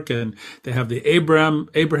dirty work, and they have the Abraham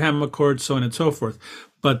Accord, so on and so forth.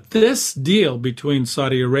 But this deal between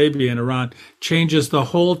Saudi Arabia and Iran changes the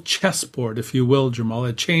whole chessboard, if you will, Jamal.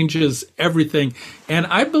 It changes everything. And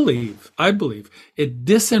I believe it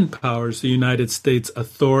disempowers the United States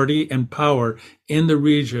authority and power in the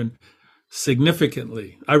region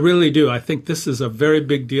significantly. I really do. I think this is a very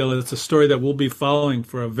big deal. It's a story that we'll be following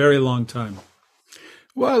for a very long time.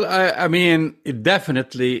 Well, I mean,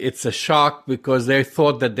 it's a shock because they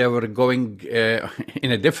thought that they were going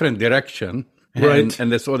in a different direction. Right.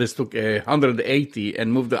 And so this took 180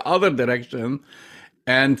 and moved the other direction.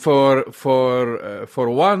 And for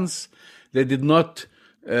once, they did not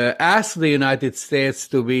ask the United States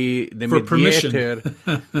to be the mediator,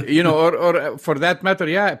 or for that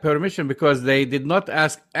matter, permission, because they did not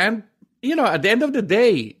ask. And, at the end of the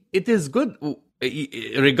day, it is good,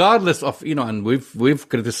 regardless of, and we've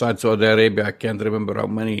criticized Saudi Arabia. I can't remember how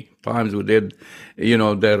many times we did,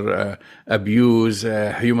 their abuse,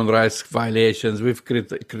 human rights violations. We've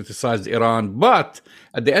criticized Iran. But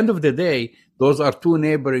at the end of the day, those are two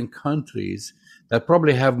neighboring countries that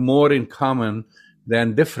probably have more in common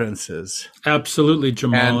than differences. Absolutely,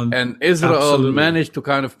 Jamal. And Israel managed to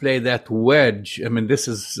kind of play that wedge. I mean, this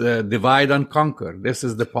is divide and conquer. This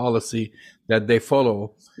is the policy that they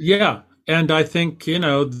follow. Yeah. And I think,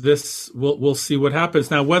 this we'll see what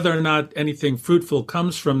happens. Now, whether or not anything fruitful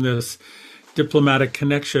comes from this diplomatic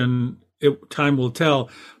connection, time will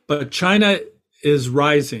tell. But China is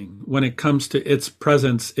rising when it comes to its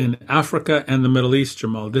presence in Africa and the Middle East,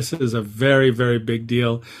 Jamal. This is a very, very big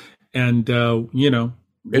deal. And,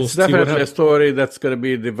 it's definitely a story that's going to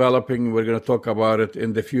be developing. We're going to talk about it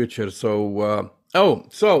in the future. So,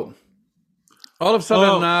 so all of a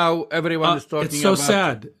sudden now everyone is talking it's so about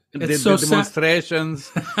sad. the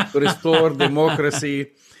demonstrations to restore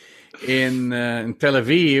democracy in Tel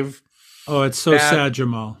Aviv. Oh, it's so sad,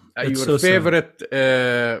 Jamal. It's your so favorite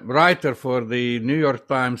writer for the New York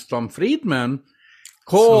Times, Tom Friedman,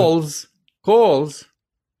 calls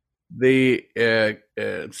the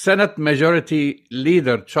Senate Majority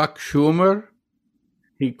Leader, Chuck Schumer.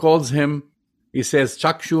 He says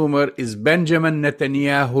Chuck Schumer is Benjamin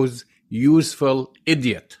Netanyahu's useful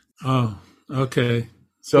idiot. Oh, okay.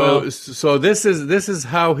 So this is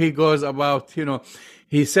how he goes about,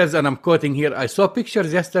 he says, and I'm quoting here, I saw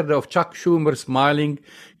pictures yesterday of Chuck Schumer smiling,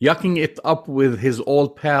 yucking it up with his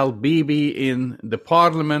old pal Bibi in the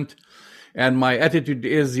parliament. And my attitude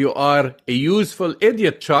is, you are a useful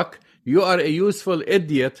idiot, Chuck. You are a useful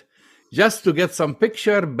idiot just to get some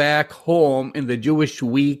picture back home in the Jewish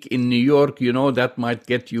week in New York. That might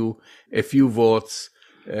get you a few votes.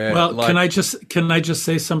 Can I just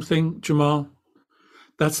say something, Jamal?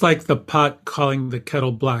 That's like the pot calling the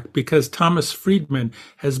kettle black, because Thomas Friedman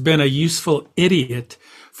has been a useful idiot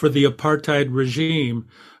for the apartheid regime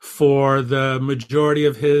for the majority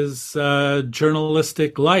of his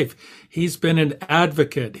journalistic life. He's been an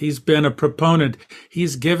advocate. He's been a proponent.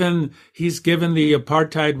 He's given the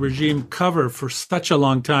apartheid regime cover for such a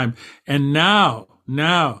long time. And now,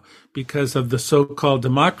 because of the so-called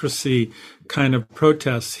democracy kind of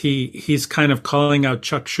protests, he's kind of calling out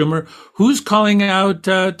Chuck Schumer, who's calling out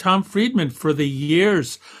Tom Friedman for the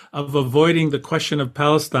years of avoiding the question of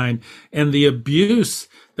Palestine and the abuse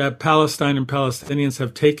that Palestine and Palestinians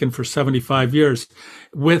have taken for 75 years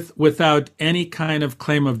without any kind of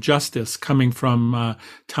claim of justice coming from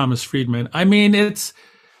Thomas Friedman. I mean,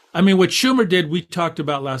 what Schumer did, we talked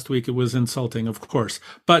about last week. It was insulting, of course.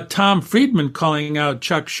 But Tom Friedman calling out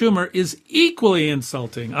Chuck Schumer is equally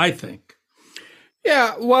insulting, I think.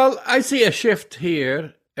 Yeah, well, I see a shift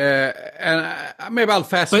here. And maybe I'll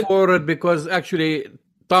fast forward because actually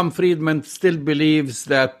Tom Friedman still believes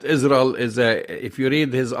that Israel if you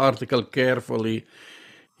read his article carefully,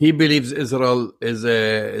 he believes Israel is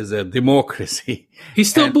a democracy. He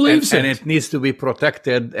still believes it. And it needs to be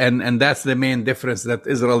protected. And that's the main difference, that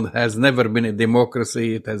Israel has never been a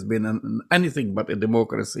democracy. It has been anything but a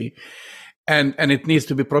democracy. And it needs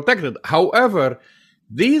to be protected. However,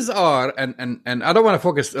 these are, and I don't want to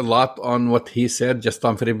focus a lot on what he said, just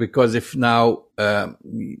Tom Friedman, because if now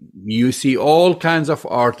you see all kinds of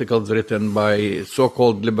articles written by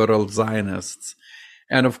so-called liberal Zionists,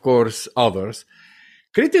 and of course others,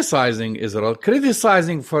 criticizing Israel,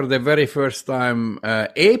 criticizing for the very first time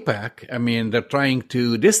AIPAC. I mean, they're trying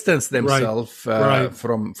to distance themselves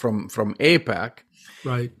from AIPAC.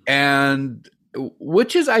 Right. And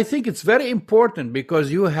which is, I think it's very important,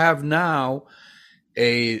 because you have now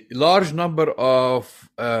a large number of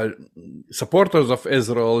supporters of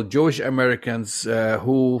Israel, Jewish Americans,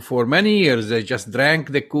 who for many years they just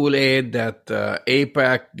drank the Kool-Aid that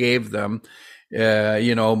AIPAC gave them,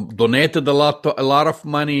 donated a lot of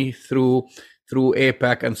money through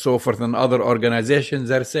AIPAC and so forth and other organizations.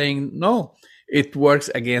 They're saying, no, it works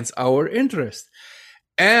against our interest.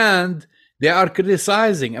 And they are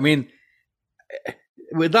criticizing. I mean,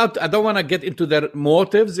 I don't want to get into their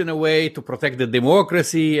motives in a way to protect the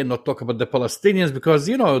democracy and not talk about the Palestinians, because,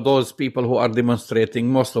 those people who are demonstrating,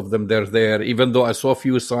 most of them, they're there. Even though I saw a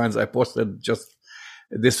few signs, I posted just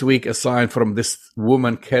this week a sign from this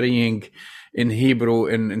woman carrying in Hebrew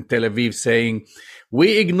in Tel Aviv saying,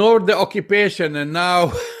 we ignored the occupation and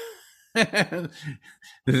now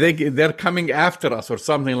they're coming after us, or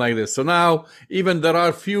something like this. So now even there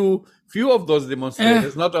are few of those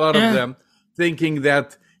demonstrators, not a lot of them, thinking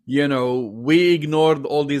that, we ignored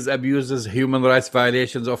all these abuses, human rights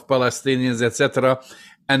violations of Palestinians, etc.,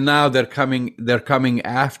 and now they're coming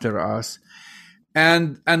after us.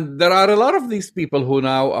 And there are a lot of these people who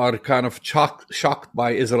now are kind of shocked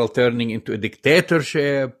by Israel turning into a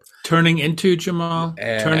dictatorship. Turning into, Jamal?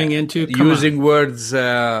 Using words,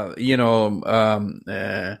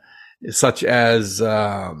 such as,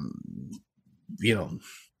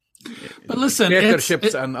 but listen,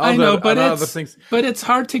 dictatorships and other things. But it's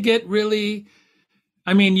hard to get really.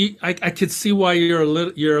 I mean, I could see why you're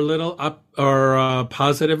a little up or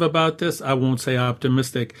positive about this. I won't say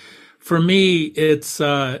optimistic. For me, it's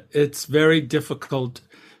very difficult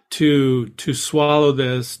to swallow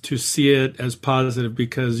this, to see it as positive,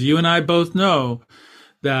 because you and I both know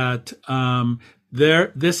that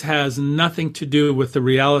this has nothing to do with the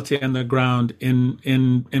reality on the ground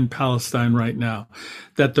in Palestine right now.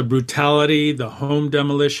 That the brutality, the home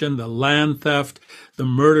demolition, the land theft, the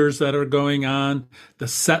murders that are going on, the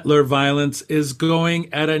settler violence is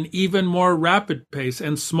going at an even more rapid pace,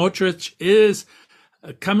 and Smotrich is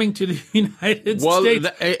coming to the United States.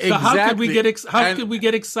 Exactly. So how could we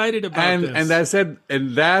get excited about this? And I said,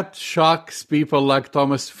 and that shocks people like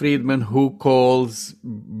Thomas Friedman, who calls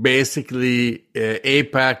basically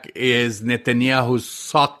AIPAC is Netanyahu's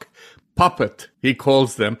sock puppet. He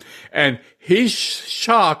calls them, and he's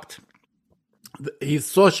shocked. He's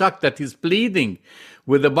so shocked that he's pleading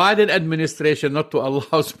with the Biden administration not to allow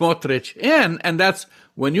Smotrich in, and that's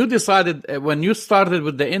when you started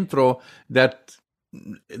with the intro that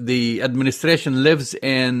the administration lives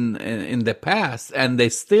in the past, and they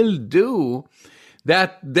still do,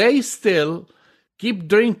 that they still keep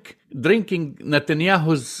drinking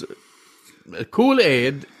Netanyahu's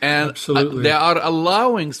Kool-Aid, and they are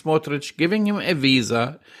allowing Smotrich, giving him a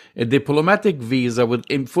visa, a diplomatic visa with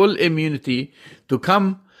full immunity, to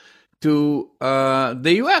come to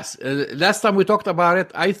the U.S. Last time we talked about it,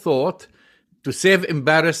 I thought, to save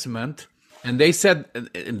embarrassment, and they said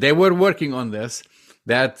they were working on this,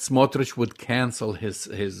 that Smotrich would cancel his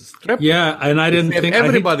trip. Yeah, and I didn't think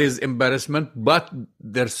everybody's embarrassment, but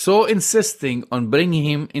they're so insisting on bringing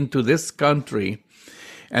him into this country,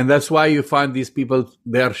 and that's why you find these people,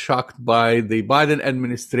 they're shocked by the Biden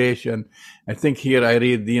administration. I think here I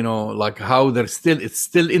read, like how it's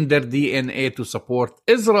still in their DNA to support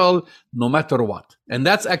Israel no matter what, and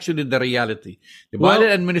that's actually the reality. The Biden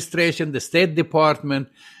administration, the State Department,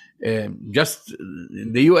 just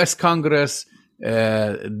the U.S. Congress,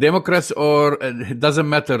 Democrats or it doesn't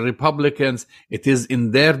matter, Republicans, it is in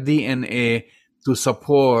their DNA to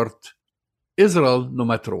support Israel no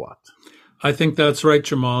matter what. I think that's right,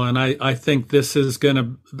 Jamal, and I think this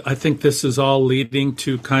is all leading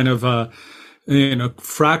to kind of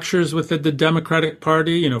fractures within the Democratic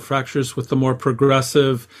Party, fractures with the more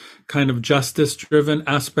progressive, kind of justice-driven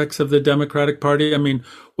aspects of the Democratic Party. I mean,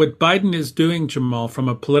 what Biden is doing, Jamal, from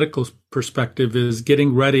a political perspective, is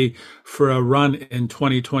getting ready for a run in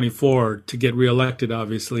 2024 to get reelected,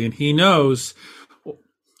 obviously. And he knows,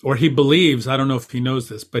 or he believes, I don't know if he knows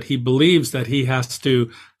this, but he believes that he has to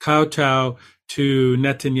kowtow to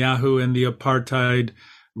Netanyahu and the apartheid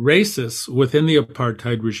racists within the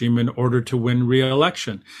apartheid regime in order to win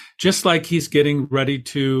re-election. Just like he's getting ready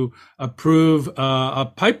to approve a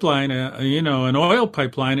pipeline, an oil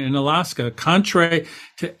pipeline in Alaska, contrary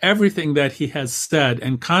to everything that he has said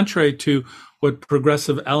and contrary to what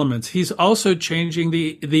progressive elements. He's also changing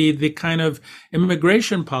the kind of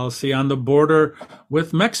immigration policy on the border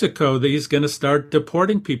with Mexico, that he's going to start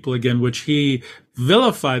deporting people again, which he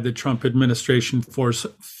vilified the Trump administration for.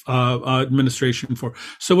 So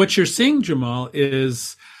what you're seeing, Jamal,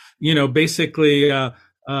 is, basically a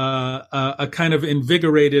kind of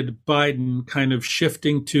invigorated Biden kind of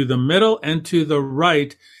shifting to the middle and to the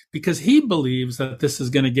right, because he believes that this is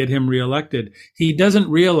going to get him reelected. He doesn't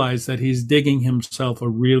realize that he's digging himself a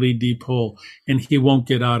really deep hole and he won't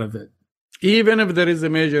get out of it. Even if there is a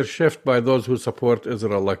major shift by those who support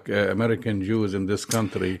Israel, like American Jews in this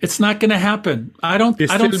country, it's not going to happen. He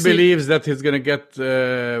still believes that he's going to get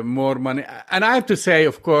more money. And I have to say,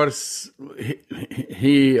 of course,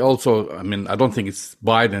 he also, I mean, I don't think it's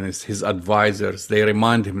Biden, it's his advisors. They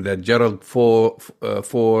remind him that Gerald Ford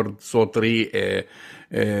sought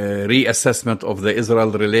reassessment of the Israel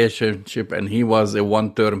relationship, and he was a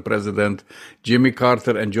one-term president. Jimmy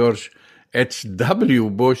Carter and George H.W.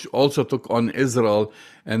 Bush also took on Israel,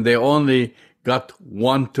 and they only got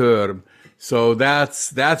one term. So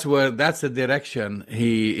that's the direction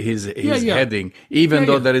he's heading, even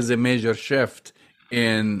though there is a major shift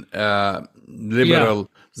in liberal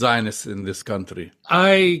Zionists in this country.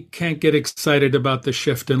 I can't get excited about the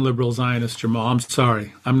shift in liberal Zionists, Jamal. I'm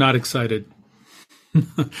sorry. I'm not excited.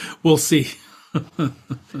 We'll see.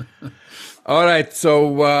 All right, so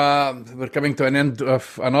we're coming to an end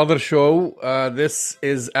of another show. This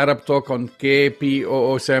is Arab Talk on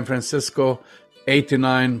KPOO San Francisco,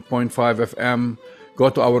 89.5 FM. Go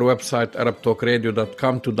to our website,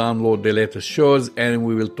 arabtalkradio.com, to download the latest shows, and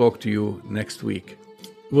we will talk to you next week.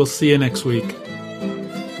 We'll see you next week.